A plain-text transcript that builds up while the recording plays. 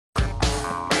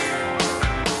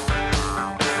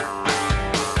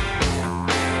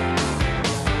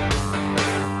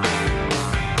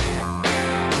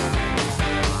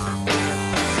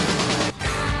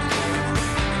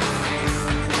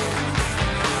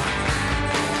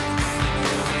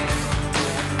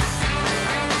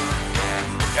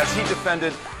as he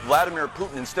defended Vladimir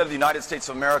Putin instead of the United States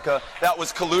of America. That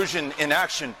was collusion in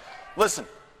action. Listen,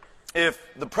 if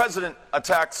the president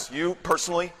attacks you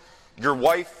personally, your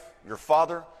wife, your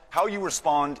father, how you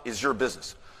respond is your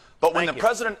business. But when the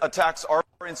president attacks our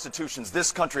institutions,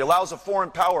 this country, allows a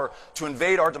foreign power to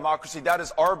invade our democracy, that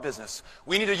is our business.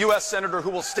 We need a U.S. senator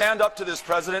who will stand up to this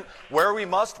president where we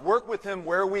must, work with him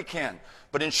where we can,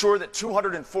 but ensure that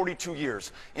 242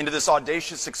 years into this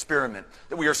audacious experiment,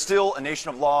 that we are still a nation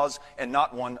of laws and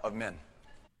not one of men.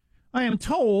 I am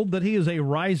told that he is a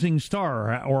rising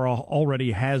star, or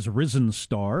already has risen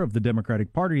star, of the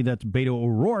Democratic Party. That's Beto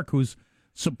O'Rourke, who's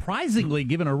surprisingly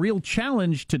given a real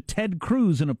challenge to Ted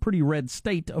Cruz in a pretty red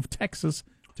state of Texas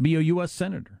to be a U.S.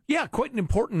 senator. Yeah, quite an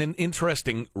important and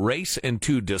interesting race. And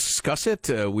to discuss it,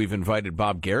 we've invited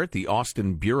Bob Garrett, the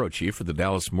Austin bureau chief for the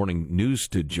Dallas Morning News,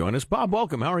 to join us. Bob,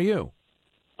 welcome. How are you?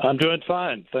 I'm doing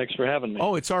fine. Thanks for having me.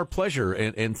 Oh, it's our pleasure,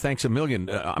 and thanks a million.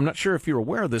 I'm not sure if you're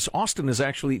aware of this. Austin is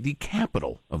actually the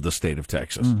capital of the state of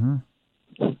Texas. Mm-hmm.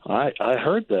 I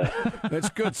heard that. That's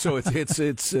good. So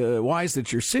it's wise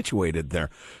that you're situated there.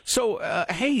 So,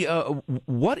 hey,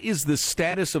 what is the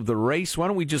status of the race? Why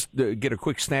don't we just get a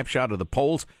quick snapshot of the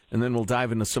polls, and then we'll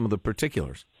dive into some of the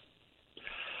particulars.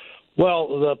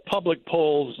 Well, the public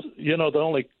polls, the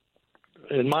only,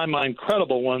 in my mind,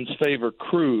 credible ones favor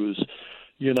Cruz.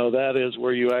 That is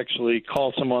where you actually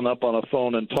call someone up on a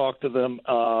phone and talk to them,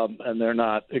 and they're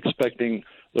not expecting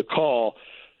the call.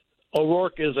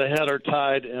 O'Rourke is ahead or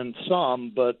tied in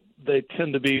some, but they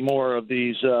tend to be more of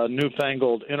these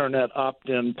newfangled internet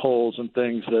opt-in polls and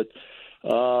things that,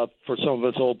 for some of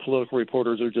us old political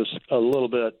reporters, are just a little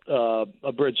bit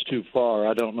a bridge too far.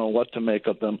 I don't know what to make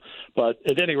of them. But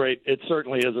at any rate, it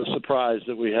certainly is a surprise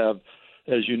that we have,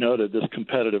 as you noted, this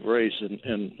competitive race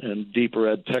in deep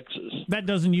red Texas. That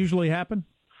doesn't usually happen?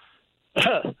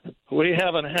 We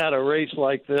haven't had a race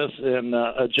like this in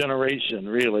a generation,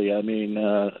 really. I mean,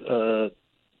 the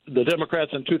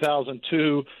Democrats in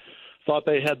 2002 thought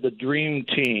they had the dream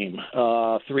team,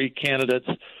 three candidates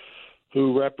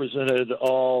who represented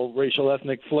all racial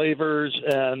ethnic flavors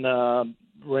and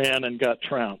ran and got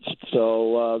trounced.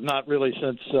 So not really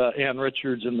since Ann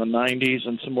Richards in the 90s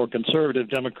and some more conservative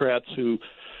Democrats who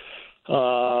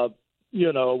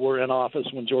were in office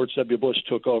when George W. Bush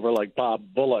took over, like Bob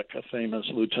Bullock, a famous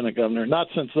lieutenant governor. Not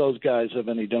since those guys have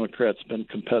any Democrats been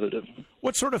competitive.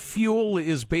 What sort of fuel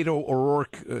is Beto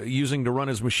O'Rourke using to run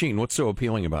his machine? What's so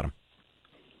appealing about him?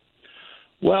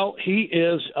 Well, he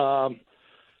is a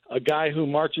guy who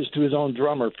marches to his own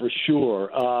drummer, for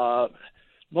sure.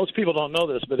 Most people don't know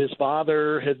this, but his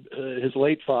father, his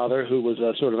late father, who was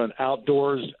a sort of an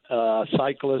outdoors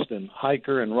cyclist and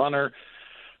hiker and runner,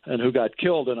 and who got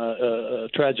killed in a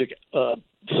tragic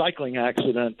cycling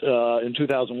accident in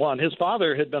 2001. His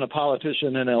father had been a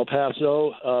politician in El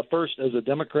Paso, first as a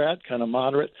Democrat, kind of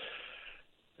moderate,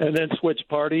 and then switched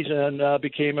parties and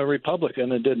became a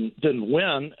Republican and didn't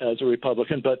win as a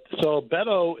Republican. But so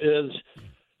Beto is,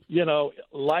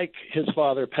 like his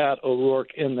father, Pat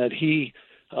O'Rourke, in that he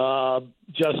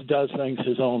just does things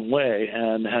his own way,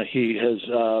 and he has,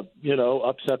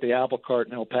 upset the apple cart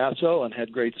in El Paso and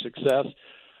had great success.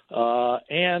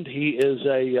 And he is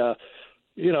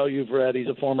you've read, he's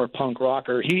a former punk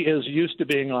rocker. He is used to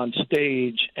being on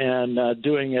stage and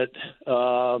doing it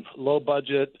low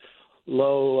budget,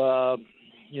 low,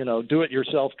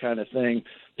 do-it-yourself kind of thing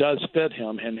does fit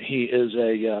him, and he is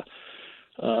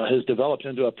has developed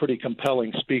into a pretty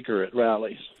compelling speaker at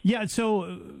rallies. Yeah,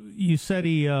 so you said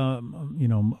he,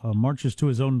 marches to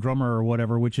his own drummer or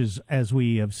whatever, which is, as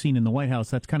we have seen in the White House,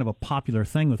 that's kind of a popular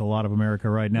thing with a lot of America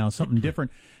right now, something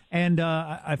different. And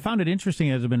I found it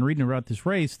interesting, as I've been reading about this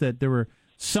race, that there were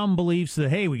some beliefs that,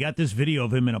 hey, we got this video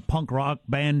of him in a punk rock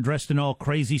band dressed in all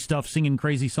crazy stuff, singing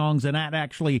crazy songs, and that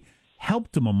actually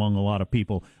helped him among a lot of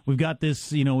people. We've got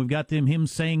this, him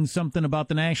saying something about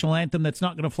the national anthem that's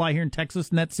not going to fly here in Texas,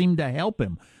 and that seemed to help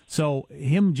him. So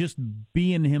him just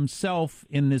being himself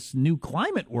in this new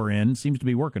climate we're in seems to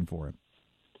be working for him.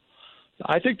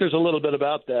 I think there's a little bit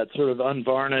about that, sort of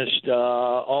unvarnished,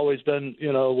 always been,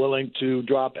 willing to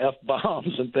drop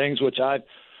F-bombs and things, which I've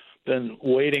been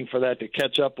waiting for that to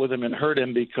catch up with him and hurt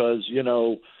him because,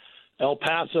 El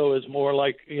Paso is more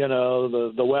like,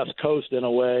 the West Coast in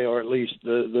a way, or at least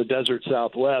the desert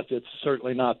Southwest. It's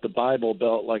certainly not the Bible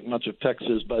Belt like much of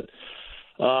Texas, but,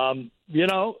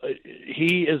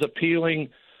 he is appealing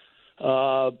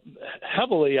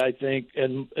heavily, I think,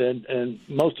 and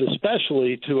most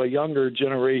especially to a younger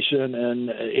generation and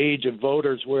age of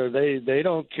voters where they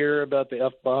don't care about the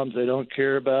F-bombs. They don't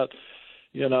care about,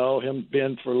 him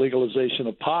being for legalization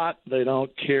of pot. They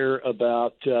don't care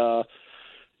about,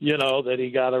 that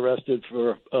he got arrested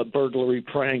for a burglary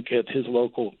prank at his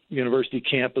local university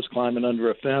campus, climbing under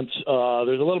a fence.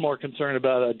 There's a little more concern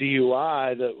about a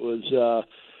DUI that was,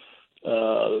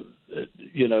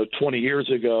 20 years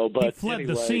ago. But he fled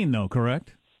anyway, the scene, though,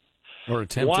 correct? Or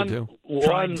attempted to.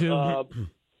 Tried to.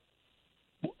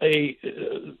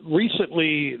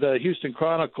 Recently, the Houston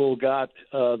Chronicle got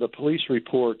the police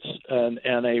reports, and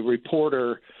a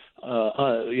reporter, who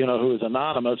was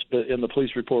anonymous, but in the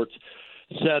police reports,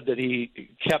 said that he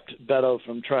kept Beto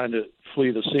from trying to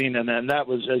flee the scene. And then that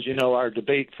was, as you know, our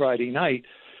debate Friday night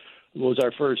was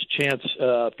our first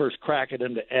crack at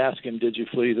him to ask him, did you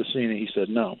flee the scene? And he said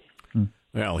no.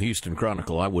 Well, Houston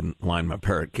Chronicle, I wouldn't line my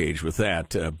parrot cage with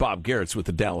that. Bob Garrett's with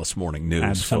the Dallas Morning News.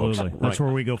 Absolutely. Folks. That's right.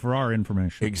 where we go for our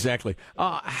information. Exactly.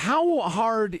 How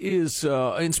hard is,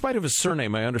 in spite of his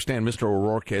surname, I understand Mr.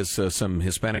 O'Rourke has some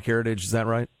Hispanic heritage. Is that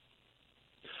right?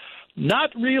 Not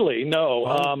really,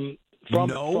 no.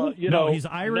 No? He's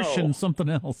Irish and something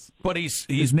else. But he's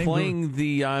name playing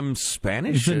the I'm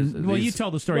Spanish. You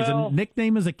tell the story. Is it a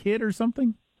nickname as a kid or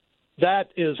something? That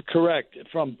is correct.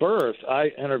 From birth, I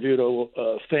interviewed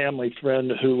a family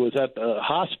friend who was at the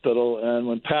hospital, and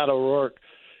when Pat O'Rourke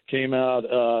came out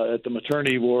at the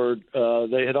maternity ward,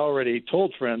 they had already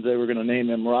told friends they were going to name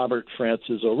him Robert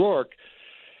Francis O'Rourke.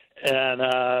 And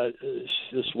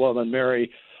this woman, Mary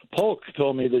Polk,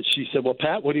 told me that she said, well,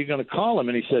 Pat, what are you going to call him?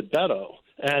 And he said, Beto.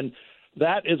 And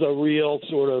that is a real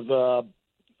sort of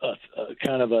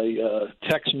kind of a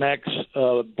Tex-Mex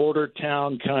border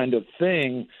town kind of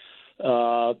thing.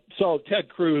 So Ted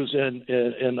Cruz,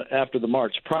 in after the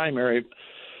March primary,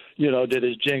 did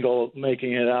his jingle,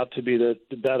 making it out to be that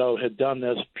Beto had done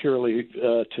this purely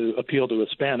to appeal to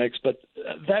Hispanics, but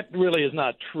that really is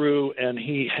not true. And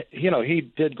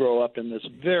he did grow up in this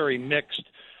very mixed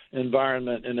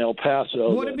environment in El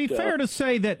Paso. Would it be fair to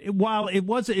say that while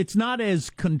it's not as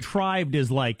contrived as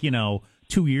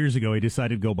 2 years ago he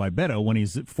decided to go by Beto when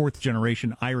he's fourth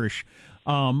generation Irish,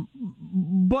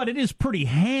 but it is pretty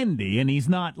handy, and he's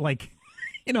not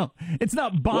it's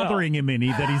not bothering him any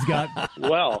that he's got.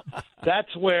 Well,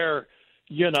 that's where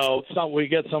we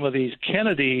get some of these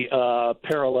Kennedy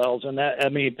parallels, and that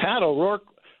Pat O'Rourke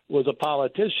was a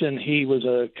politician. He was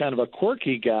a kind of a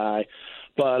quirky guy.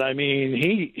 But,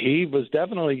 he was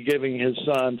definitely giving his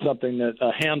son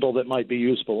a handle that might be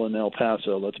useful in El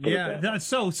Paso. Let's put it that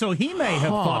way. So he may have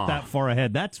thought that far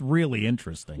ahead. That's really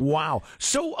interesting. Wow.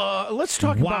 So let's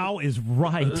talk about... Wow is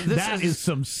right. That is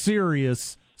some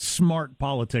serious, smart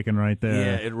politicking right there.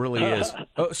 Yeah, it really is.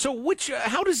 So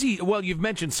how does he... Well, you've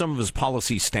mentioned some of his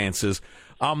policy stances.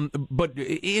 But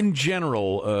in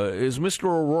general, is Mr.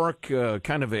 O'Rourke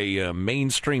kind of a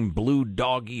mainstream blue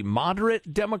doggy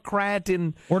moderate Democrat?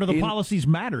 Or do the policies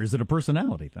matter? Is it a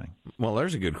personality thing? Well,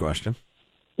 there's a good question.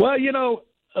 Well,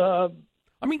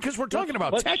 because we're talking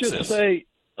about let's Texas. Just say,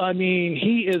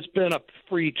 he has been a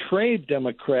free trade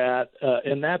Democrat.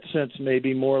 In that sense,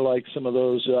 maybe more like some of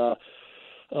those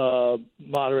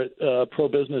moderate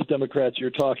pro-business Democrats you're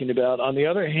talking about. On the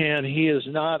other hand, he is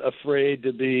not afraid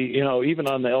to be, even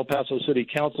on the El Paso City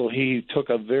Council, he took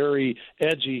a very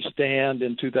edgy stand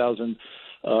in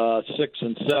 2006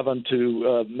 and 7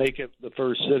 to make it the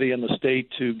first city in the state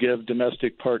to give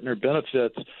domestic partner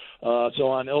benefits. So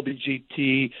on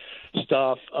LBGT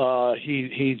stuff,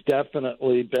 he's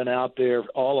definitely been out there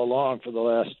all along for the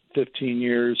last 15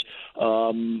 years.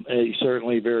 He's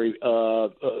certainly very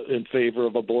in favor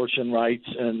of abortion rights,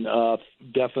 and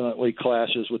definitely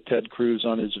clashes with Ted Cruz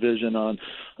on his vision on,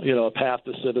 a path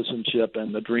to citizenship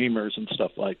and the Dreamers and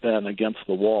stuff like that, and against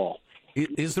the wall.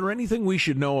 Is there anything we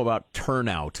should know about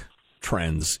turnout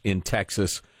trends in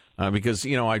Texas? Because,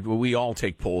 we all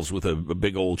take polls with a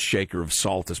big old shaker of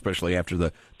salt, especially after the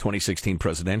 2016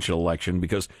 presidential election,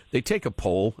 because they take a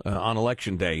poll on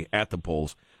Election Day at the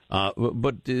polls.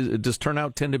 But does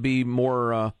turnout tend to be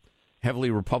more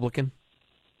heavily Republican?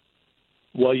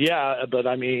 Well, yeah, but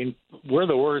we're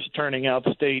the worst turning out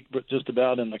state just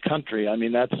about in the country.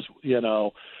 That's,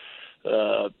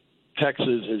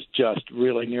 Texas is just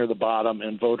really near the bottom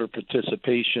in voter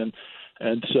participation.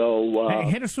 And so,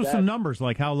 hit us with some numbers.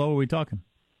 Like, how low are we talking?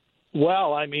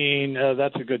 Well,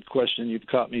 that's a good question. You've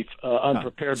caught me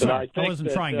unprepared. Sorry, but I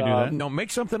wasn't trying to do that. No,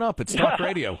 make something up. It's talk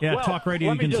radio. Yeah, talk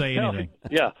radio. You can say anything.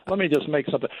 Let me just make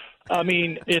something.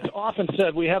 It's often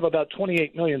said we have about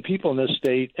 28 million people in this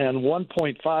state, and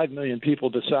 1.5 million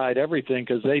people decide everything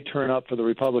because they turn up for the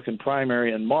Republican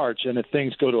primary in March. And if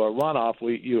things go to a runoff,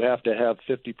 you have to have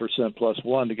 50% plus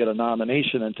one to get a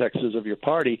nomination in Texas of your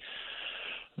party.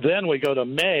 Then we go to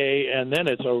May, and then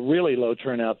it's a really low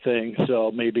turnout thing.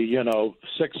 So maybe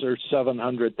 600,000 or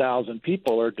 700,000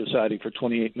 people are deciding for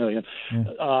 28 million.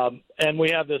 Yeah. And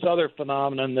we have this other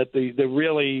phenomenon that the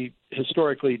really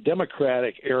historically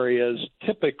Democratic areas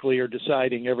typically are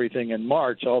deciding everything in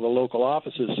March, all the local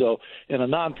offices. So in a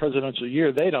non-presidential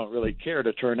year, they don't really care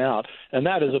to turn out. And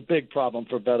that is a big problem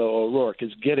for Beto O'Rourke,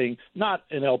 is getting, not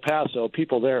in El Paso,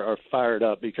 people there are fired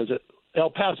up because El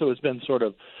Paso has been sort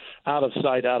of out of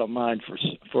sight, out of mind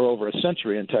for over a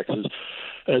century in Texas.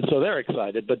 And so they're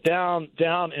excited. But down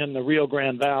in the Rio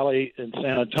Grande Valley, in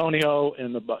San Antonio,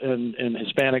 in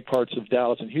Hispanic parts of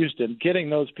Dallas and Houston,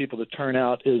 getting those people to turn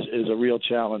out is a real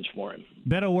challenge for him.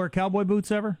 Beto wear cowboy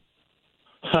boots ever?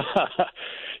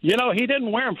 He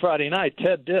didn't wear them Friday night.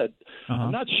 Ted did. Uh-huh.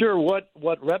 I'm not sure what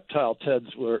reptile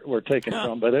Teds were taken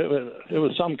from, but it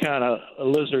was some kind of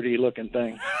lizardy looking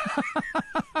thing.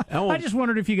 I just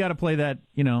wondered if you got to play that,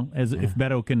 if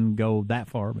Beto can go that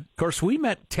far. But. Of course, we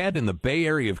met Ted in the Bay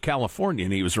Area of California,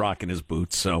 and he was rocking his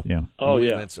boots. So, yeah. Oh,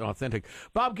 yeah. That's authentic.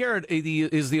 Bob Garrett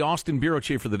is the Austin bureau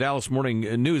chief for the Dallas Morning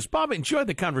News. Bob, enjoyed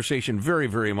the conversation very,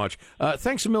 very much.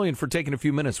 Thanks a million for taking a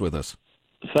few minutes with us.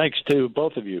 Thanks to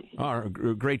both of you. Oh,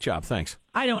 great job. Thanks.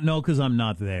 I don't know because I'm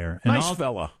not there. And nice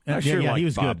fella. I sure like he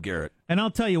was Bob good. Garrett. And I'll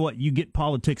tell you what, you get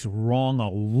politics wrong a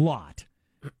lot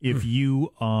if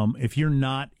you're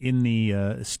not in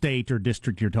the state or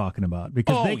district you're talking about,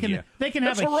 because they can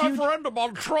have a huge referendum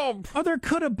on Trump. Or there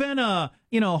could have been a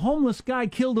homeless guy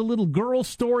killed a little girl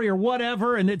story or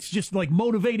whatever, and it's just like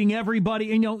motivating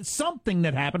everybody. And something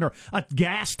that happened, or a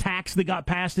gas tax that got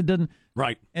passed. It doesn't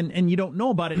right, and you don't know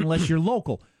about it unless you're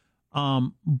local.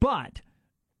 But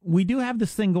we do have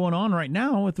this thing going on right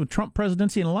now with the Trump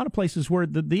presidency in a lot of places where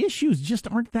the issues just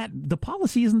aren't the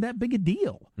policy isn't that big a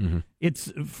deal. Mm-hmm.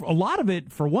 It's a lot of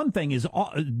it, for one thing, is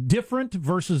different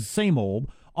versus same old,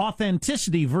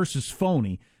 authenticity versus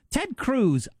phony. Ted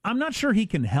Cruz, I'm not sure he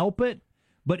can help it,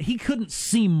 but he couldn't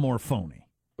seem more phony.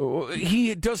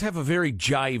 He does have a very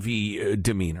jivey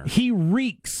demeanor. He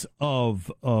reeks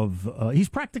of he's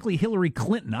practically Hillary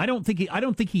Clinton. I don't think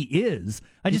he is.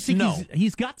 I just think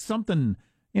he's got something.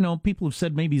 People have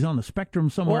said maybe he's on the spectrum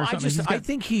somewhere. Well, or something. I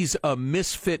think he's a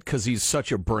misfit because he's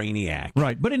such a brainiac,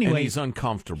 right? But anyway, and he's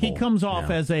uncomfortable. He comes off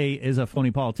as a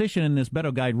phony politician, and this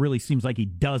Beto guy really seems like he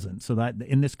doesn't. So that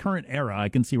in this current era, I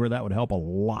can see where that would help a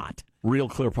lot. Real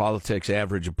Clear Politics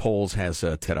average of polls has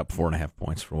Ted up 4.5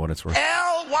 points for what it's worth.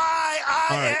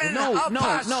 L-Y-I-N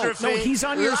No. He's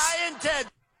on your.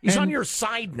 He's on your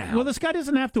side now. Well, this guy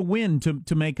doesn't have to win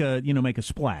to make a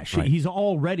splash. Right. He's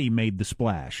already made the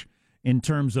splash in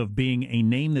terms of being a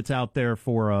name that's out there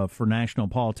for national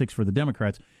politics for the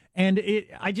Democrats. And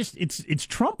it's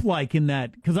Trump-like in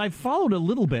that, because I've followed a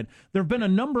little bit. There have been a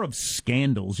number of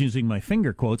scandals, using my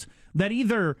finger quotes, that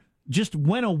either just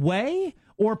went away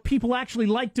or people actually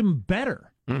liked him better.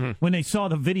 Mm-hmm. When they saw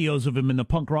the videos of him in the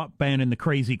punk rock band in the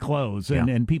crazy clothes,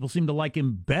 and people seem to like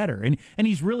him better. And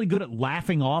he's really good at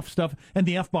laughing off stuff and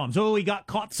the F-bombs. Oh, he got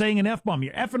caught saying an F-bomb.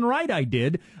 You're effing right, I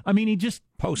did. I mean, he just...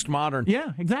 Postmodern.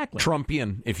 Yeah, exactly.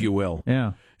 Trumpian, if you will.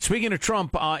 Yeah. Speaking of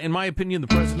Trump, in my opinion, the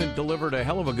president delivered a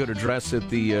hell of a good address at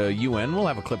the UN. We'll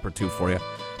have a clip or two for you.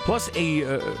 Plus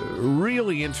a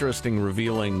really interesting,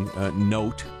 revealing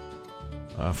note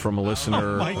from a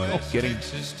listener getting...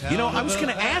 I was going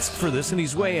to ask for this, and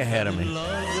he's way ahead of me.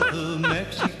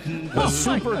 A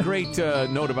super great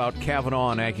note about Kavanaugh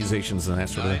and accusations and that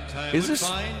sort of thing. Is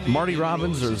this Marty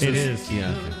Robbins? Or is it this... is.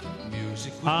 Yeah.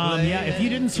 If you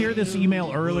didn't hear this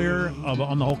email earlier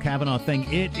on the whole Kavanaugh thing,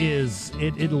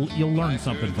 you'll learn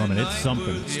something from it. It's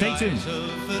something. Stay tuned.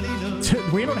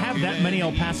 We don't have that many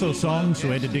El Paso songs, so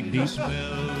we had to dig deep.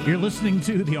 You're listening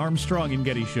to the Armstrong and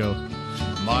Getty Show.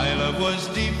 My love was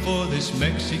deep for this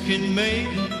Mexican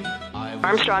maiden.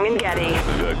 Armstrong and Getty.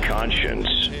 The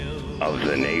conscience of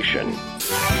the nation.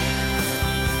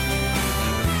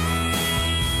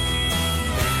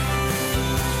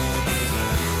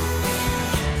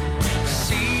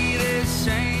 See this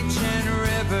ancient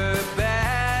river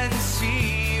bed,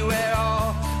 see where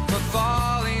all the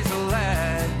follies are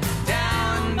led.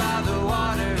 Down by the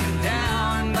water,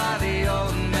 down by the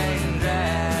old main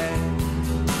drag.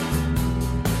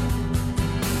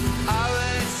 I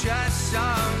was just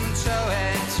some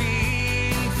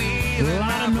toe-teen feeling. A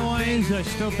lot of noise. I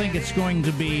still think it's going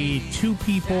to be two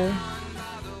people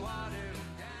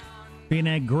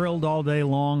being grilled all day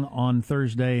long on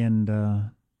Thursday, and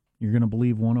you're going to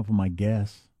believe one of them, I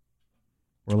guess.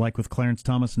 Or like with Clarence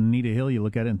Thomas and Anita Hill, you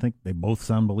look at it and think they both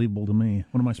sound believable to me.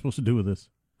 What am I supposed to do with this?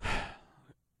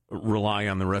 Rely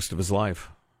on the rest of his life.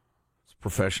 It's a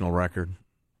professional record.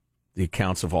 The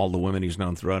accounts of all the women he's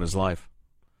known throughout his life.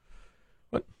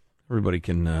 But Everybody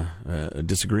can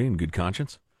disagree in good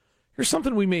conscience. Here's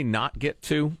something we may not get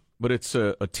to, but it's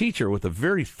a teacher with a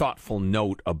very thoughtful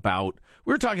note about.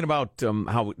 We were talking about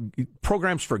how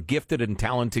programs for gifted and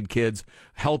talented kids,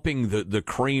 helping the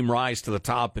cream rise to the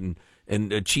top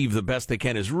and achieve the best they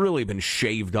can, has really been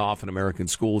shaved off in American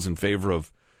schools in favor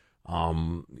of,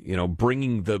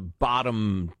 bringing the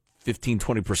bottom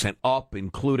 15-20% up,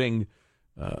 including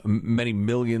many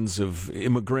millions of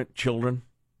immigrant children,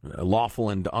 lawful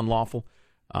and unlawful.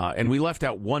 And we left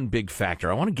out one big factor.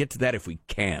 I want to get to that if we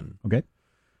can. Okay.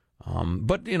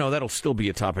 But, that'll still be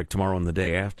a topic tomorrow and the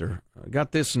day after. I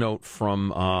got this note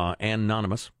from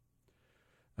Anonymous.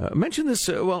 I mentioned this,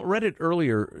 read it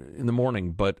earlier in the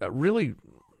morning, but really,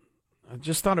 I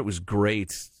just thought it was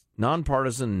great.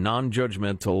 Nonpartisan,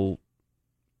 non-judgmental.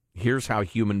 Here's how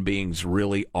human beings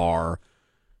really are.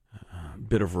 A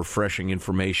bit of refreshing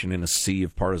information in a sea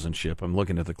of partisanship. I'm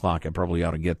looking at the clock. I probably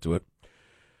ought to get to it.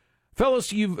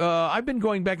 Fellas, I've been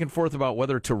going back and forth about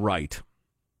whether to write.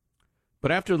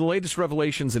 But after the latest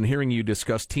revelations and hearing you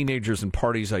discuss teenagers and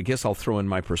parties, I guess I'll throw in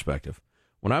my perspective.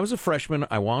 When I was a freshman,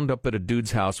 I wound up at a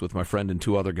dude's house with my friend and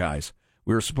two other guys.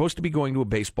 We were supposed to be going to a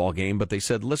baseball game, but they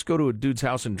said, let's go to a dude's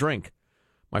house and drink.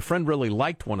 My friend really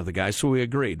liked one of the guys, so we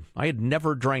agreed. I had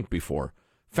never drank before.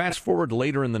 Fast forward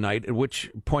later in the night, at which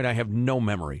point I have no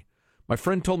memory. My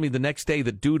friend told me the next day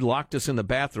that dude locked us in the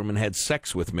bathroom and had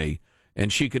sex with me,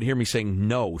 and she could hear me saying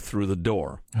no through the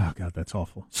door. Oh, God, that's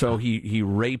awful. So he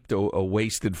raped a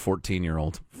wasted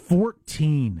 14-year-old.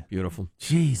 14. Beautiful.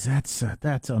 Jeez,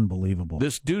 that's unbelievable.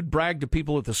 This dude bragged to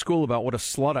people at the school about what a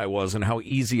slut I was and how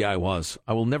easy I was.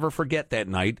 I will never forget that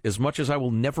night, as much as I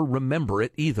will never remember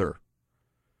it either.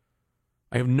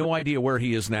 I have no idea where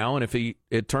he is now, and if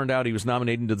it turned out he was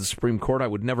nominated to the Supreme Court, I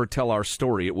would never tell our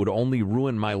story. It would only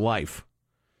ruin my life.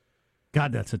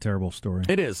 God, that's a terrible story.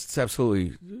 It is. It's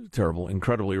absolutely terrible,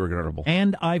 incredibly regrettable.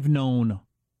 And I've known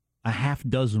a half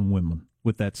dozen women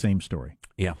with that same story.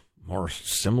 Yeah, more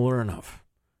similar enough.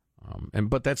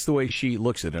 But that's the way she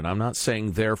looks at it. I'm not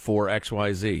saying therefore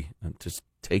XYZ. Just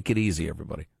take it easy,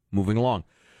 everybody. Moving along.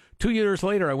 2 years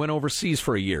later, I went overseas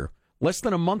for a year. Less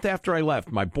than a month after I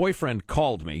left, my boyfriend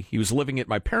called me. He was living at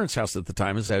my parents' house at the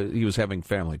time as he was having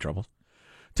family troubles.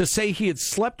 To say he had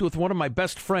slept with one of my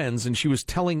best friends and she was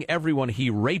telling everyone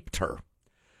he raped her.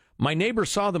 My neighbor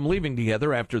saw them leaving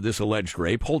together after this alleged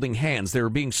rape, holding hands. They were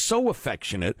being so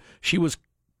affectionate,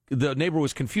 the neighbor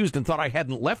was confused and thought I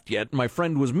hadn't left yet, and my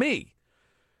friend was me.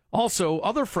 Also,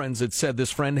 other friends had said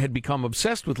this friend had become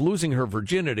obsessed with losing her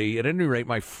virginity. At any rate,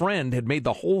 my friend had made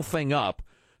the whole thing up,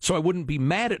 so I wouldn't be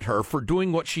mad at her for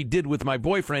doing what she did with my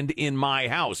boyfriend in my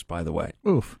house, by the way.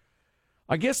 Oof.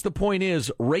 I guess the point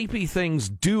is, rapey things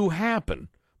do happen,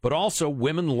 but also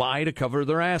women lie to cover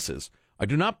their asses. I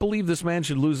do not believe this man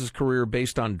should lose his career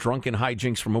based on drunken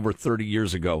hijinks from over 30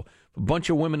 years ago. If a bunch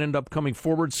of women end up coming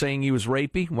forward saying he was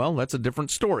rapey, well, that's a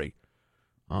different story.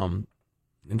 And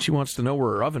she wants to know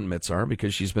where her oven mitts are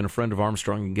because she's been a friend of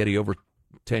Armstrong and Getty over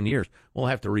 10 years. We'll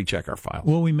have to recheck our files.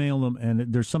 Well, we mail them,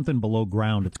 and there's something below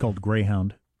ground. It's called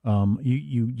Greyhound.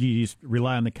 You just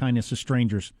rely on the kindness of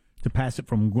strangers to pass it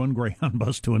from one Greyhound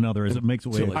bus to another as it makes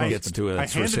its way Until it across. gets to I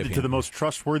handed it to the most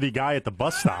trustworthy guy at the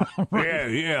bus stop.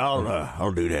 Yeah,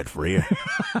 I'll do that for you.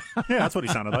 Yeah, that's what he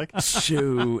sounded like.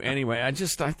 So anyway, I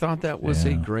thought that was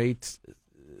a great.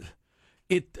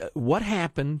 What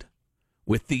happened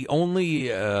with the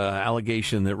only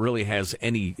allegation that really has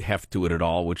any heft to it at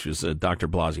all, which is Dr.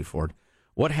 Blasey Ford.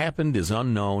 What happened is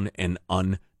unknown and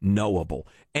unknowable.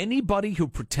 Anybody who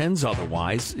pretends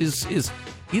otherwise is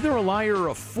either a liar or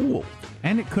a fool.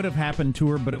 And it could have happened to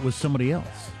her, but it was somebody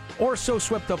else. Or so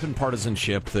swept up in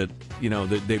partisanship that,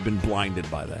 that they've been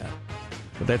blinded by that.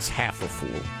 But that's half a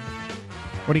fool.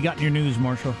 What do you got in your news,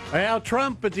 Marshall? Well,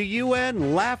 Trump at the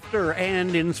UN, laughter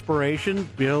and inspiration.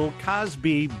 Bill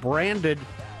Cosby branded,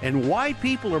 and why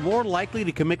people are more likely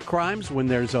to commit crimes when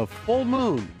there's a full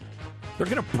moon. They're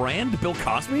going to brand Bill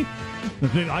Cosby?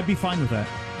 I'd be fine with that.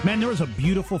 Man, there was a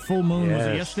beautiful full moon. Yes. Was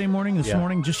it yesterday morning? This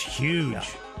morning? Just huge. Yeah.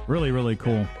 Really, really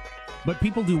cool. But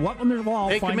people do what when there's well,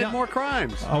 they commit more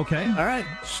crimes. Okay. All right.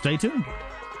 Stay tuned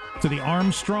to the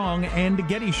Armstrong and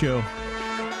Getty Show.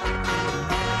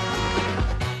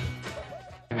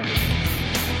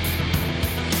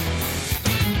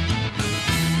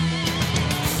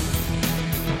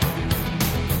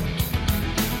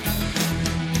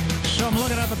 So I'm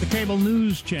looking up at the cable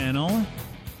news channel.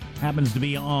 Happens to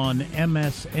be on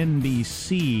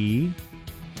MSNBC.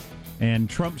 And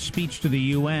Trump's speech to the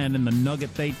UN, and the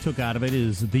nugget they took out of it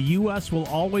is the U.S. will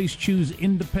always choose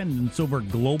independence over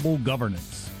global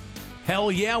governance.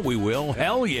 Hell yeah, we will.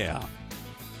 Hell yeah.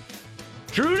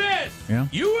 True that. Yeah.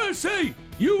 USA.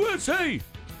 USA.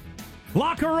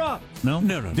 Lock her up. No,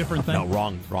 different thing. No,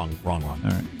 wrong. All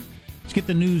right. Let's get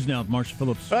the news now with Marshall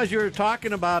Phillips. As you're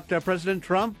talking about President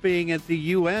Trump being at the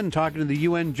UN, talking to the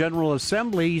UN General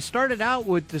Assembly, he started out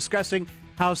with discussing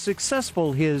how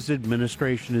successful his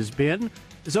administration has been.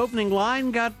 His opening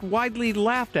line got widely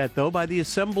laughed at, though, by the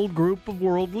assembled group of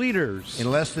world leaders. In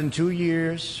less than 2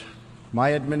 years,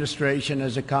 my administration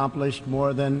has accomplished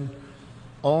more than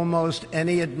almost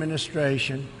any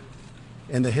administration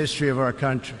in the history of our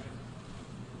country.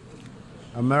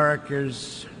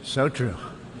 America's so true.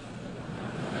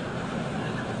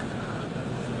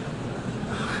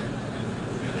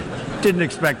 Didn't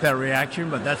expect that reaction,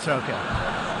 but that's okay.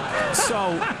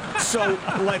 So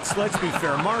let's be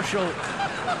fair, Marshall.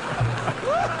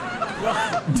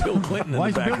 Bill Clinton in Why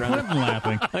the is Bill background. Clinton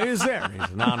laughing? He's there. He's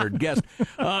an honored guest.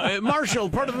 Marshall,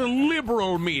 part of the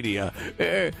liberal media.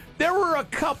 There were a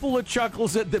couple of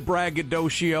chuckles at the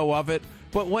braggadocio of it,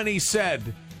 but when he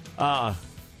said,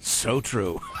 so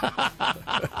true,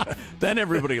 then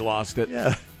everybody lost it.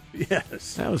 Yeah.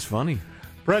 Yes. That was funny.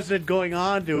 President going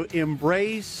on to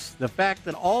embrace the fact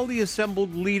that all the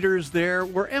assembled leaders there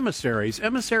were emissaries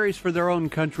for their own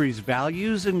country's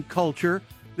values and culture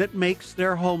that makes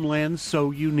their homeland so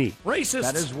unique. Racist.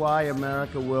 That is why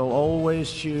America will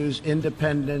always choose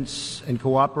independence and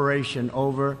cooperation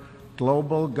over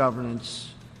global governance,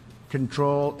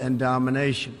 control, and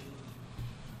domination.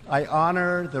 I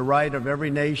honor the right of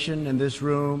every nation in this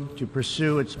room to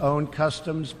pursue its own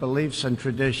customs, beliefs, and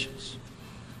traditions.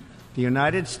 The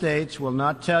United States will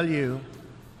not tell you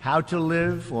how to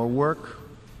live or work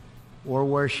or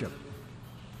worship.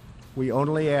 We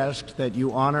only ask that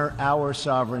you honor our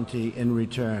sovereignty in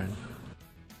return.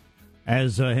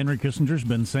 As Henry Kissinger's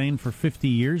been saying for 50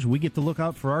 years, we get to look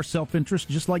out for our self-interest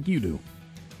just like you do.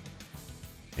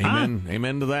 Amen.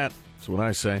 Amen to that. That's what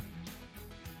I say.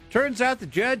 Turns out the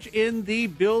judge in the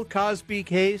Bill Cosby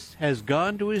case has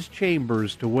gone to his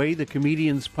chambers to weigh the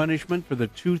comedian's punishment for the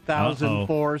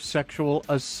 2004 sexual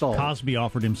assault. Cosby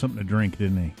offered him something to drink,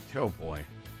 didn't he? Oh, boy.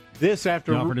 This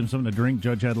after He offered him something to drink.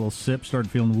 Judge had a little sip, started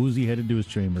feeling woozy, headed to his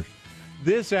chambers.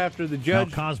 This after the judge.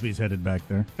 Now Cosby's headed back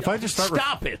there. If I just start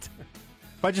Stop it.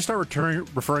 If I just start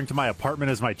referring to my apartment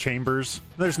as my chambers,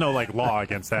 there's no law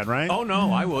against that, right? Oh,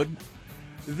 no, I would.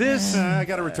 This I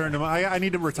got to return to my. I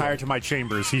need to retire to my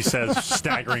chambers. He says,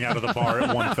 staggering out of the bar at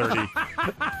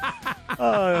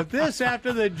 1:30. This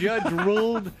after the judge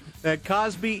ruled that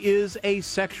Cosby is a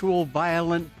sexual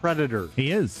violent predator.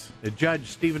 He is. The judge,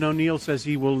 Stephen O'Neill, says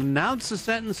he will announce the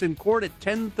sentence in court at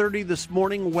 10:30 this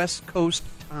morning, West Coast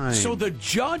time. So the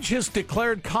judge has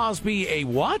declared Cosby a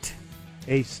what?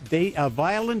 A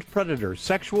violent predator,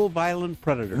 sexual violent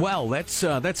predator. Well, that's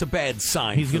a bad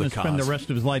sign. He's going to spend the rest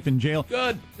of his life in jail.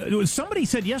 Good. Somebody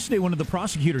said yesterday, one of the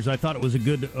prosecutors, I thought it was a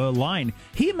good line.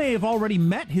 He may have already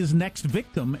met his next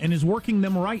victim and is working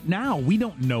them right now. We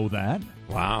don't know that.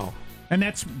 Wow. And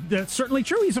that's certainly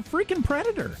true. He's a freaking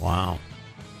predator. Wow.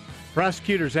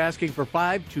 Prosecutors asking for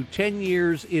 5 to 10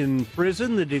 years in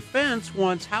prison. The defense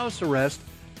wants house arrest,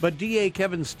 but DA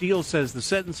Kevin Steele says the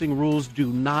sentencing rules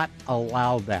do not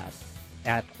allow that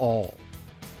at all.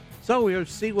 So we'll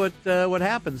see what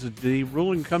happens. The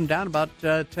ruling come down about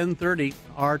 10:30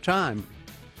 our time.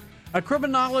 A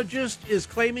criminologist is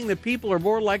claiming that people are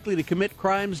more likely to commit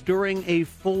crimes during a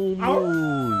full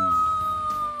moon.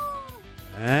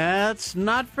 That's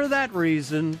not for that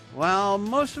reason. While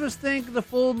most of us think the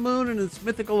full moon and its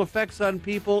mythical effects on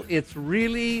people, it's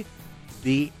really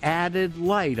the added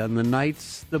light on the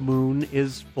nights the moon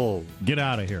is full. Get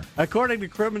out of here. According to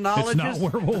criminologists... It's not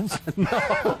werewolves?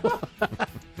 No.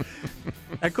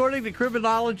 According to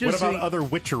criminologists... What about other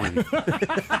witchery?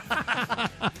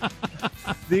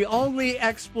 The only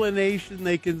explanation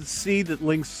they can see that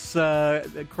links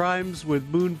crimes with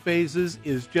moon phases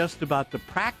is just about the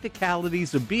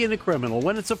practicalities of being a criminal.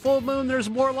 When it's a full moon, there's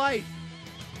more light.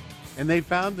 And they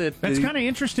found that that's kind of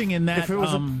interesting in that if it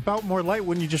was about more light,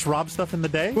 wouldn't you just rob stuff in the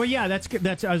day? Well, yeah,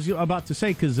 that's I was about to say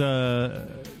because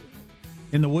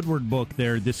in the Woodward book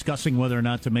they're discussing whether or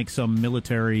not to make some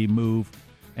military move,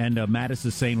 and Mattis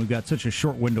is saying we've got such a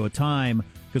short window of time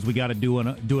because we got to do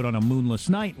it on a moonless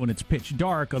night when it's pitch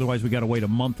dark. Otherwise, we got to wait a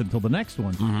month until the next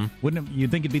one. Mm-hmm. Wouldn't it,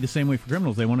 you'd think it'd be the same way for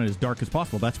criminals? They want it as dark as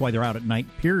possible. That's why they're out at night.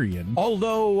 Period.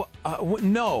 Although,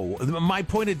 no, my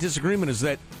point of disagreement is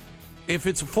that. If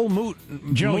it's a full moon,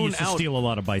 Joe moon used to out steal a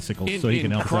lot of bicycles, so he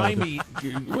can help crimey,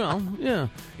 well, yeah.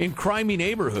 In crimey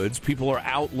neighborhoods, people are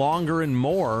out longer and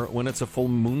more when it's a full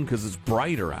moon because it's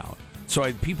brighter out.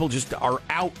 So people just are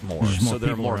out more, so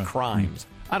there are more crimes.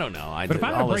 I don't know. But if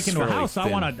I'm going to break into a house,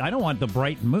 I don't want the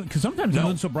bright moon, because sometimes the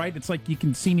moon's so bright it's like you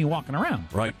can see me walking around.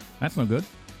 Right. That's no good.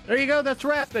 There you go. That's a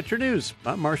wrap. That's your news.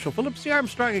 I'm Marshall Phillips, the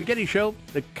Armstrong and Getty Show,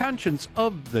 the conscience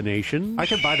of the nation. I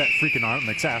could buy that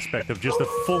freakonomics aspect of just the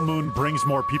full moon brings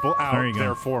more people out,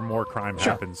 therefore more crime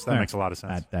happens. That makes a lot of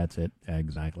sense. That's it.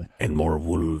 Exactly. And more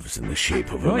wolves in the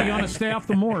shape of a Well, man. you want to stay off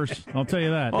the moors. I'll tell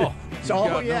you that.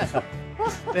 Yeah.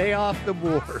 Stay off the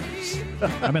moors.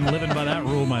 I've been living by that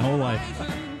rule my whole life.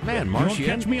 Man, You Marsh, won't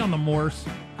catch me on the moors.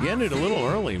 You ended a little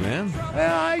early, man.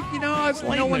 I was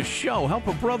Late in the show. Help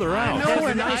a brother out. I know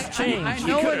when I You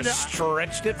know could when have to,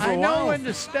 stretched it for I a know while. when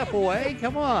to step away.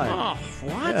 Come on. Oh,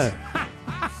 what?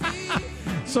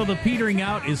 So the petering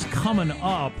out is coming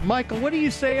up. Michael, what do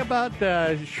you say about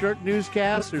short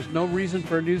newscasts? There's no reason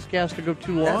for a newscast to go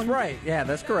too long. That's right. Yeah,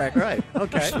 that's correct. Right.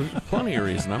 Okay. There's plenty of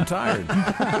reason. I'm tired.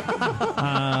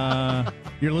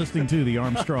 You're listening to the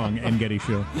Armstrong and Getty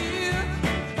Show.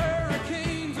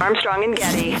 Armstrong and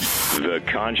Getty. The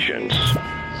conscience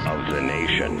of the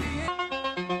nation.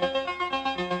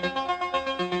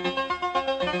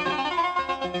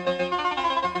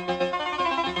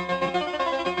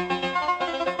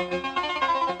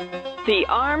 The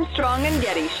Armstrong and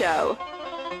Getty Show.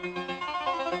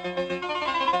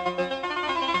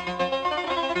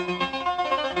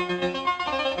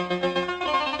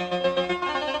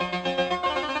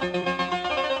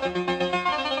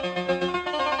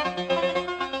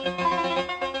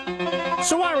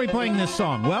 So why are we playing this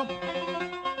song? Well,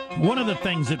 one of the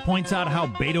things that points out how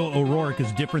Beto O'Rourke is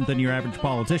different than your average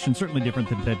politician, certainly different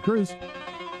than Ted Cruz.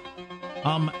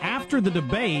 After the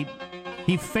debate,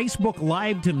 he Facebook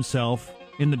Lived himself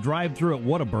in the drive-thru at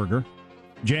Whataburger,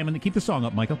 keep the song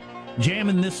up, Michael,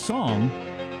 jamming this song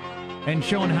and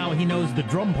showing how he knows the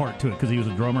drum part to it because he was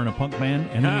a drummer in a punk band,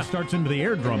 and then he starts into the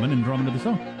air drumming and drumming to the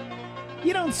song.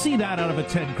 You don't see that out of a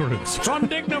Ted Cruz. It's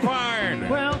undignified.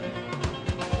 Well,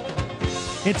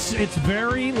 it's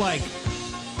very,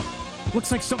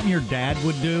 looks like something your dad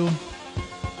would do.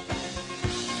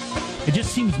 It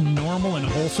just seems normal and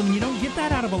wholesome, and you don't get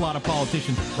that out of a lot of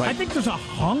politicians. Right. I think there's a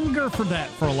hunger for that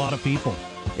for a lot of people.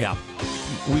 Yeah.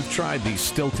 We've tried the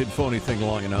stilted, phony thing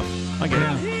long enough. I get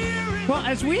it. Well,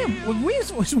 as we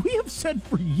have said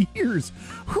for years,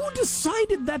 who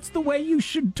decided that's the way you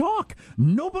should talk?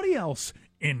 Nobody else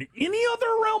in any other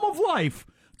realm of life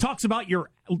talks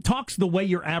the way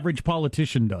your average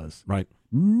politician does. Right.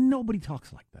 Nobody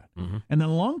talks like that. Mm-hmm. And then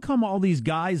along come all these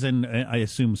guys, and I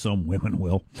assume some women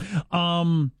will,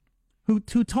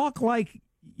 who talk like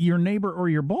your neighbor or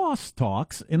your boss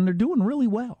talks, and they're doing really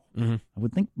well. Mm-hmm. I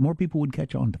would think more people would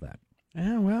catch on to that.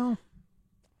 Yeah, well,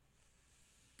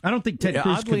 I don't think Ted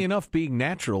Cruz oddly enough, being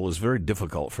natural is very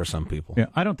difficult for some people. Yeah,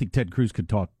 I don't think Ted Cruz could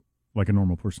talk like a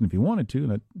normal person if he wanted to.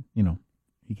 That,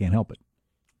 he can't help it.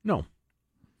 No,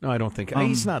 I don't think.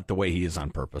 He's not the way he is on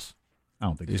purpose. I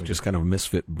don't think he's just kind of a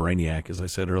misfit brainiac, as I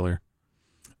said earlier.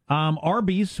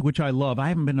 Arby's, which I love. I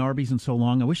haven't been to Arby's in so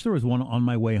long. I wish there was one on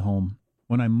my way home.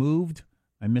 When I moved,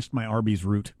 I missed my Arby's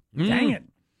route. Dang it.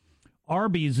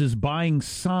 Arby's is buying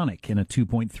Sonic in a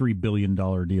 $2.3 billion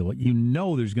deal. You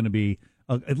know there's going to be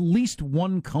at least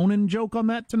one Conan joke on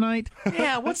that tonight.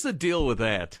 Yeah, what's the deal with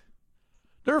that?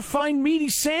 They're a fine, meaty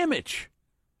sandwich.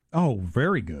 Oh,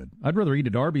 very good. I'd rather eat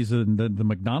at Arby's than the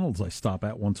McDonald's I stop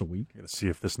at once a week. Got to see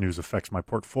if this news affects my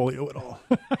portfolio at all.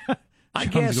 I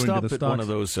gassed up at one of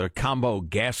those combo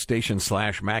gas station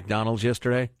 / McDonald's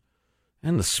yesterday,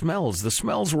 and the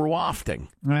smells were wafting.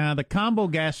 The combo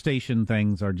gas station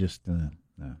things are just...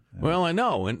 Well, I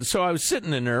know, and so I was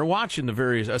sitting in there watching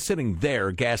sitting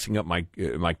there gassing up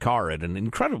my car at an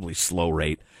incredibly slow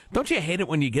rate. Don't you hate it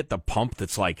when you get the pump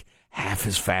that's like half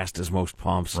as fast as most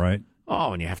pumps? Right.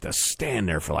 Oh, and you have to stand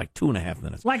there for like 2.5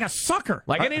 minutes. Like a sucker.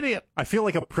 Like an idiot. I feel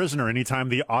like a prisoner anytime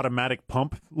the automatic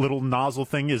pump little nozzle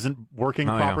thing isn't working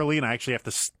properly, and I actually have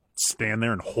to stand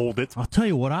there and hold it. I'll tell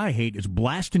you what I hate is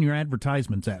blasting your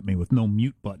advertisements at me with no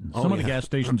mute button. Some of the gas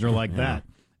stations are like that.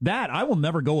 That, I will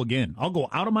never go again. I'll go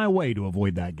out of my way to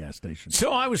avoid that gas station.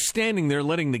 So I was standing there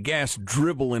letting the gas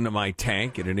dribble into my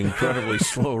tank at an incredibly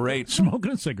slow rate.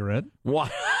 Smoking a cigarette.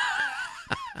 What?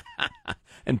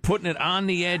 And putting it on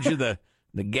the edge of the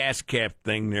gas cap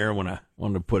thing there when I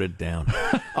wanted to put it down.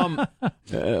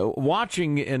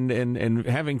 Watching and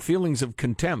having feelings of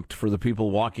contempt for the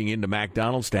people walking into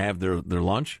McDonald's to have their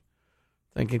lunch.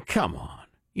 Thinking, come on,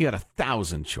 you got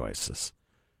 1,000 choices.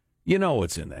 You know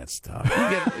what's in that stuff.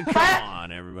 Come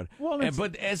on, everybody.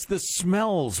 But as the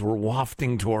smells were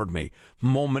wafting toward me,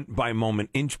 moment by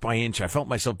moment, inch by inch, I felt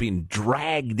myself being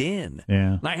dragged in.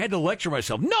 Yeah. And I had to lecture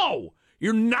myself, no!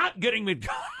 You're not getting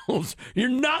McDonald's. You're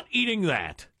not eating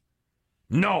that.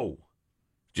 No.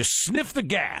 Just sniff the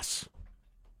gas.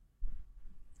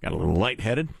 Got a little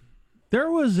lightheaded. There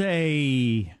was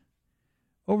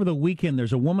over the weekend,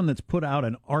 there's a woman that's put out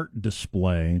an art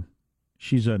display.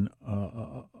 She's a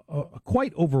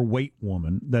quite overweight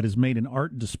woman that has made an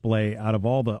art display out of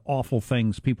all the awful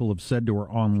things people have said to her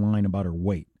online about her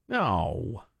weight.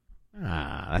 No.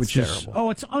 That's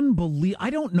terrible. It's unbelievable. I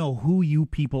don't know who you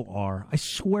people are. I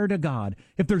swear to God,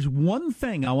 if there's one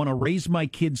thing I want to raise my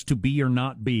kids to be or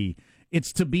not be,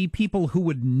 it's to be people who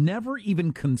would never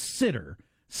even consider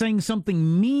saying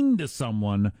something mean to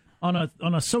someone on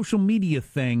a social media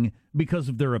thing because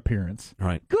of their appearance.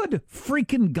 Right. Good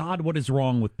freaking God, what is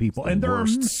wrong with people? And there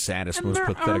worst, saddest, most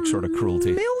pathetic sort of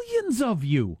cruelty. Millions of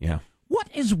you. Yeah. What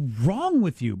is wrong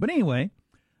with you? But anyway,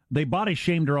 they body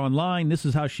shamed her online. This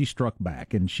is how she struck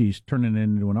back, and she's turning it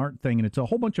into an art thing, and it's a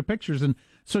whole bunch of pictures. And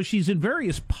so she's in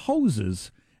various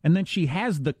poses, and then she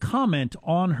has the comment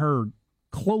on her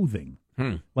clothing.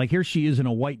 Like here she is in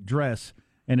a white dress,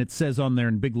 and it says on there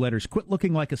in big letters, "Quit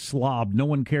looking like a slob. No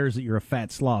one cares that you're a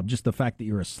fat slob, just the fact that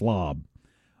you're a slob."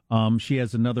 She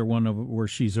has another one where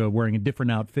she's wearing a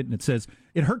different outfit, and it says,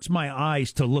 "It hurts my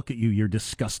eyes to look at you. You're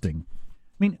disgusting."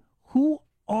 I mean, who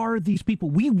are these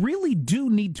people? We really do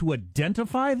need to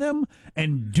identify them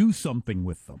and do something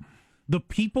with them. The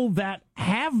people that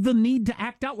have the need to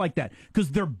act out like that,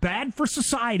 because they're bad for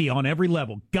society on every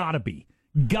level. Gotta be.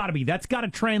 That's got to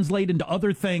translate into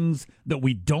other things that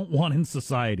we don't want in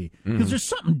society. Because there's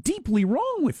something deeply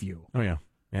wrong with you. Oh, yeah.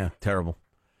 Yeah, terrible.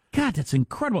 God, that's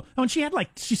incredible. Oh, and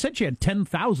she said she had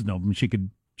 10,000 of them she could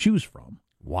choose from.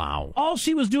 Wow. All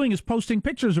she was doing is posting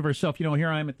pictures of herself. Here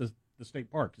I am at the state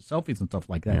park, selfies and stuff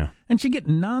like that. Yeah. And she get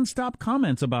nonstop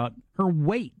comments about her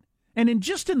weight. And in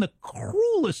the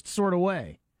cruelest sort of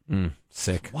way.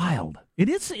 Sick. Wild. It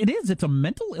is. It's a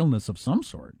mental illness of some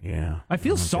sort. Yeah. I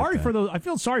feel sorry for those. I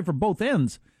feel sorry for both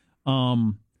ends.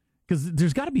 Because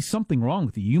there's got to be something wrong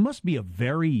with you. You must be a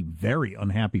very, very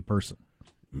unhappy person.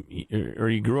 Or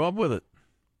you grew up with it.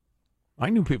 I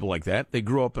knew people like that. They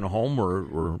grew up in a home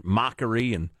where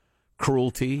mockery and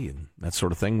cruelty and that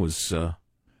sort of thing was the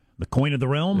coin of the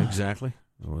realm. Exactly.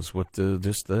 It was what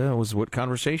was what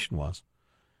conversation was.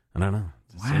 I don't know.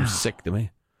 It seems sick to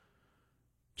me.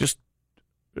 Just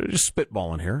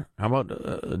spitballing here. How about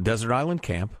a desert island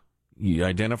camp? You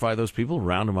identify those people,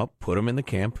 round them up, put them in the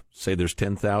camp, say there's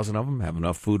 10,000 of them, have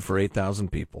enough food for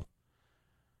 8,000 people.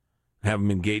 Have them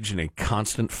engage in a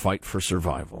constant fight for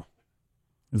survival.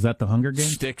 Is that the Hunger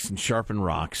Games? Sticks and sharpened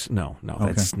rocks. No. Okay.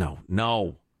 That's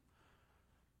no.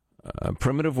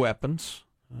 Primitive weapons.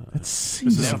 This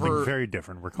is something very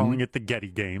different. We're calling it the Getty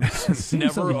Games.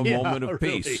 Never a moment of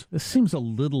peace. Really. This seems a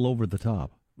little over the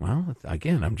top. Well,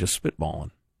 again, I'm just spitballing.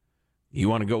 You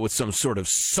want to go with some sort of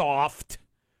soft,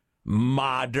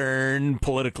 modern,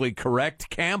 politically correct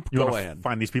camp? You go want ahead.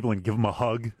 Find these people and give them a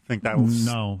hug? Think that was...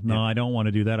 No, I don't want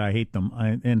to do that. I hate them.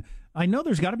 And I know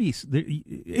there's got to be...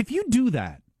 If you do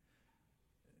that,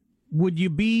 would you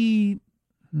be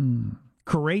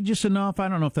courageous enough? I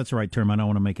don't know if that's the right term. I don't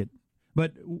want to make it.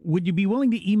 But would you be willing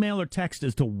to email or text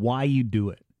as to why you do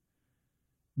it?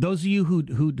 Those of you who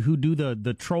do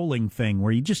the trolling thing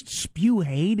where you just spew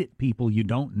hate at people you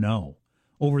don't know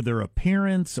over their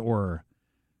appearance or,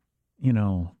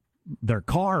 their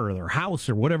car or their house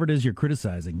or whatever it is you're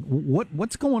criticizing.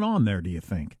 What's going on there, do you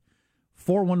think?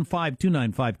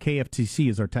 415-295-KFTC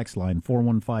is our text line,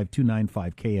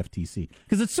 415-295-KFTC.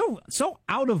 Because it's so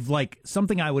out of,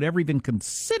 something I would ever even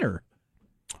consider.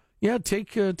 Yeah,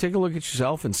 take a look at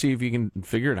yourself and see if you can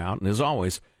figure it out. And as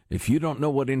always, if you don't know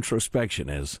what introspection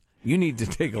is, you need to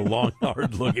take a long,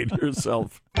 hard look at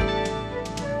yourself.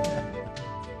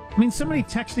 I mean, somebody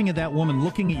texting at that woman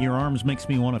looking at your arms makes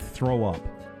me want to throw up.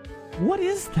 What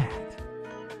is that?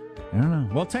 I don't know.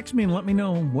 Well, text me and let me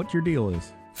know what your deal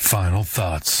is. Final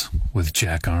thoughts with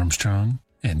Jack Armstrong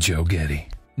and Joe Getty.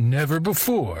 Never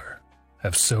before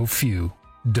have so few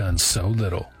done so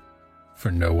little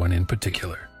for no one in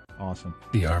particular. Awesome.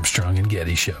 The Armstrong and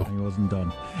Getty Show. He wasn't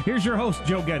done. Here's your host,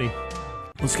 Joe Getty.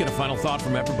 Let's get a final thought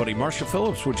from everybody. Marshall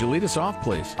Phillips, would you lead us off,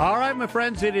 please? All right, my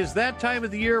friends, it is that time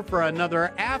of the year for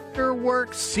another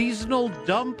after-work seasonal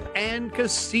dump and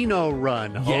casino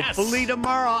run. Yes. Hopefully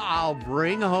tomorrow I'll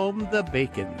bring home the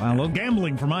bacon. Well, a little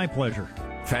gambling for my pleasure.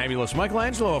 Fabulous.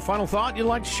 Michelangelo, a final thought you'd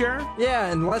like to share?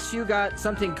 Yeah, unless you got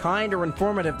something kind or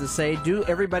informative to say, do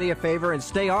everybody a favor and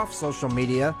stay off social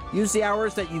media. Use the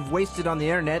hours that you've wasted on the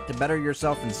internet to better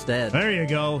yourself instead. There you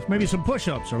go. Maybe some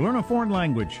push-ups or learn a foreign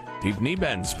language. Deep knee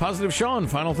bends. Positive Sean,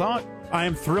 final thought? I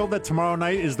am thrilled that tomorrow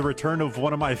night is the return of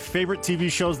one of my favorite TV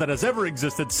shows that has ever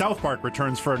existed. South Park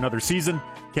returns for another season.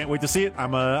 Can't wait to see it.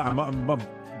 I'm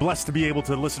blessed to be able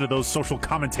to listen to those social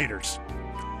commentators.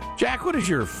 Jack, what is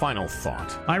your final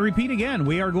thought? I repeat again,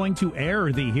 we are going to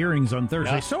air the hearings on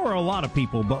Thursday. Yeah. So are a lot of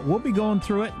people, but we'll be going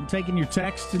through it and taking your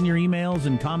texts and your emails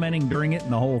and commenting during it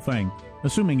and the whole thing,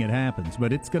 assuming it happens.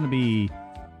 But it'll be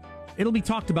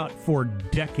talked about for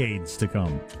decades to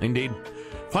come. Indeed.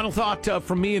 Final thought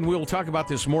from me, and we'll talk about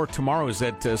this more tomorrow, is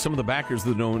that some of the backers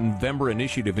of the November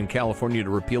initiative in California to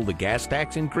repeal the gas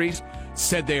tax increase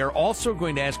said they are also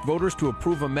going to ask voters to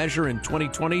approve a measure in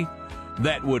 2020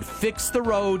 that would fix the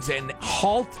roads and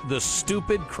halt the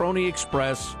stupid Crony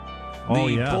Express, the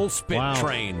bullspit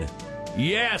train.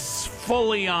 Yes,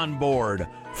 fully on board.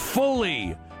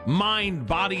 Fully. Mind,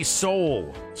 body,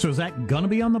 soul. So is that going to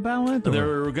be on the ballot? Or?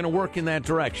 They're going to work in that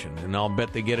direction, and I'll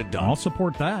bet they get it done. I'll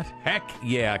support that. Heck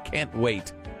yeah, I can't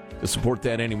wait to support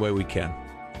that any way we can.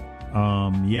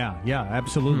 Yeah,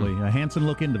 absolutely. Hanson,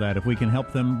 look into that. If we can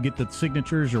help them get the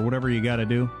signatures or whatever you got to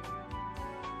do,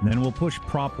 then we'll push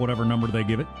prop whatever number they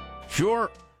give it.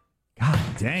 Sure. God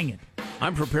dang it.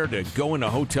 I'm prepared to go into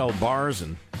hotel bars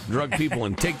and drug people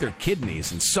and take their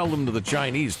kidneys and sell them to the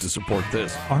Chinese to support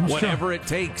this. Whatever it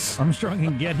takes. Armstrong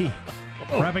and Getty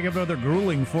wrapping up another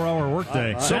grueling 4-hour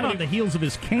workday. On the heels of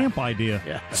his camp idea.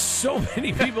 Yeah. So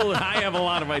many people, I have a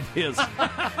lot of ideas.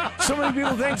 So many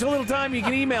people, thanks a little time. You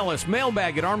can email us,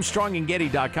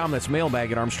 mailbag@armstrongandgetty.com. That's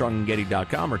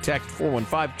mailbag@armstrongandgetty.com, or text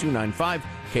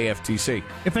 415-295-KFTC.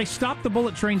 If they stopped the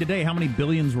bullet train today, how many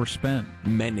billions were spent?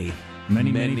 Many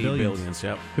billions.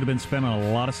 Yep. Could have been spent on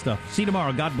a lot of stuff. See you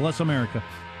tomorrow. God bless America.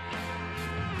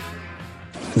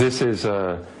 This is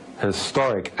a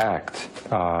historic act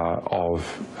of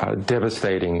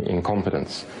devastating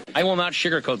incompetence. I will not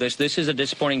sugarcoat this. This is a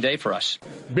disappointing day for us.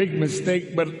 Big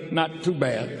mistake, but not too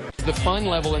bad. The fun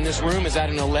level in this room is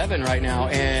at an 11 right now,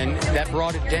 and that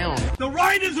brought it down. The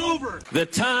ride is over. The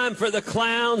time for the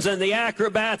clowns and the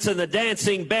acrobats and the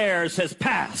dancing bears has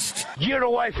passed. Get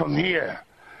away from here.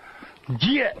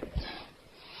 Get.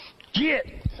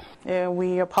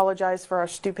 We apologize for our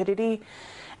stupidity,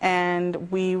 and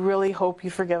we really hope you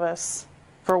forgive us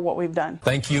for what we've done.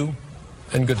 Thank you,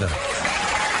 and good night.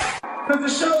 The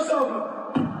show's over.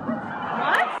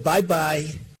 What? Bye-bye.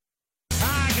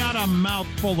 I got a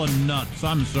mouthful of nuts.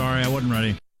 I'm sorry, I wasn't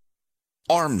ready.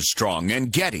 Armstrong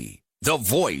and Getty, the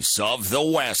voice of the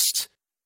West.